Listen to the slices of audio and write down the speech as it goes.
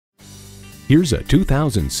Here's a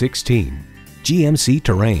 2016 GMC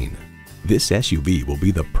Terrain. This SUV will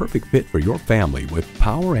be the perfect fit for your family with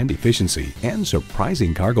power and efficiency and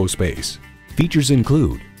surprising cargo space. Features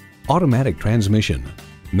include automatic transmission,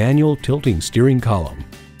 manual tilting steering column,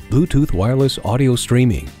 Bluetooth wireless audio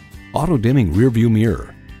streaming, auto-dimming rearview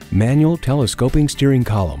mirror, manual telescoping steering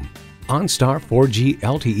column, OnStar 4G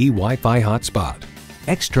LTE Wi-Fi hotspot,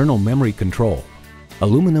 external memory control,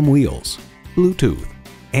 aluminum wheels, Bluetooth,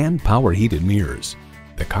 and power heated mirrors.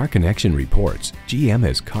 The Car Connection reports GM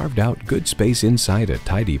has carved out good space inside a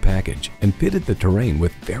tidy package and fitted the Terrain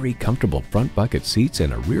with very comfortable front bucket seats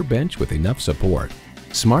and a rear bench with enough support.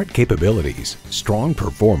 Smart capabilities, strong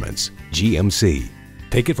performance, GMC.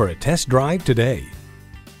 Take it for a test drive today.